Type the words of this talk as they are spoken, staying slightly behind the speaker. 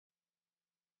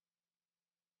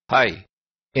Hi,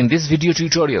 in this video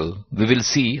tutorial, we will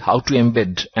see how to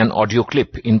embed an audio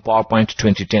clip in PowerPoint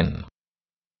 2010.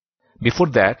 Before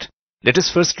that, let us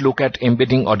first look at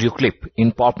embedding audio clip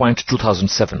in PowerPoint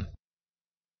 2007.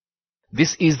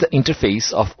 This is the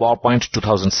interface of PowerPoint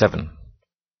 2007.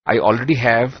 I already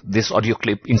have this audio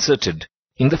clip inserted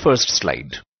in the first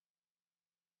slide.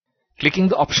 Clicking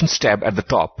the Options tab at the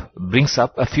top brings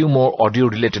up a few more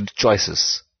audio-related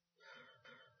choices.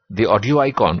 The audio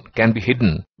icon can be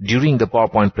hidden during the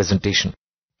PowerPoint presentation.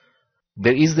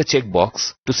 There is the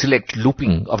checkbox to select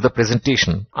looping of the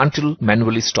presentation until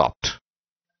manually stopped.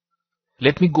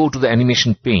 Let me go to the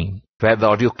animation pane where the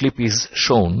audio clip is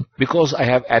shown because I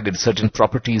have added certain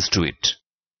properties to it.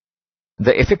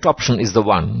 The effect option is the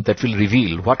one that will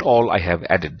reveal what all I have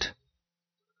added.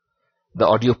 The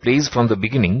audio plays from the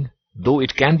beginning, though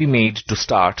it can be made to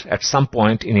start at some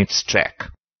point in its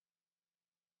track.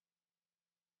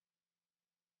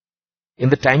 In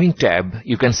the Timing tab,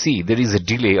 you can see there is a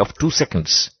delay of 2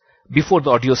 seconds before the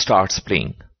audio starts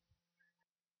playing.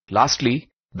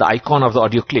 Lastly, the icon of the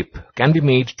audio clip can be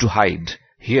made to hide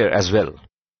here as well.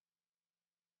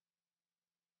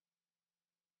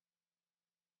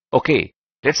 Okay,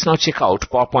 let's now check out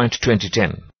PowerPoint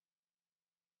 2010.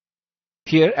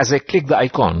 Here, as I click the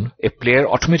icon, a player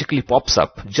automatically pops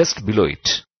up just below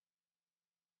it.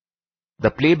 The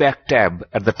Playback tab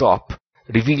at the top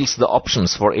reveals the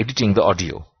options for editing the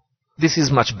audio. This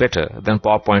is much better than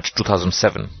PowerPoint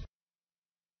 2007.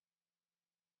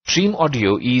 Trim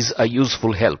Audio is a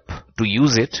useful help. To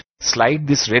use it, slide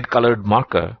this red-colored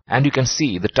marker and you can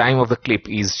see the time of the clip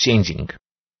is changing.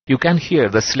 You can hear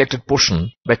the selected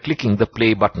portion by clicking the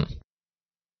play button.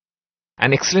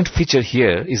 An excellent feature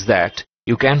here is that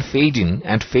you can fade in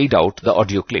and fade out the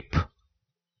audio clip.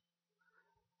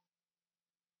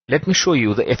 Let me show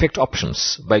you the effect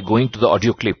options by going to the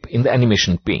audio clip in the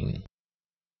animation pane.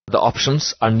 The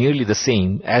options are nearly the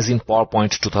same as in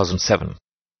PowerPoint 2007.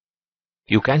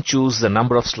 You can choose the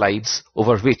number of slides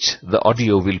over which the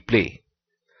audio will play.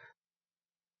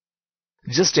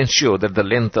 Just ensure that the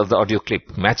length of the audio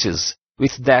clip matches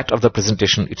with that of the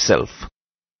presentation itself.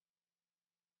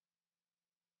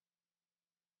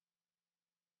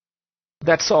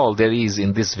 That's all there is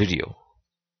in this video.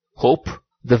 Hope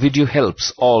the video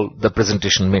helps all the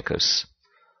presentation makers.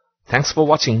 Thanks for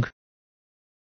watching.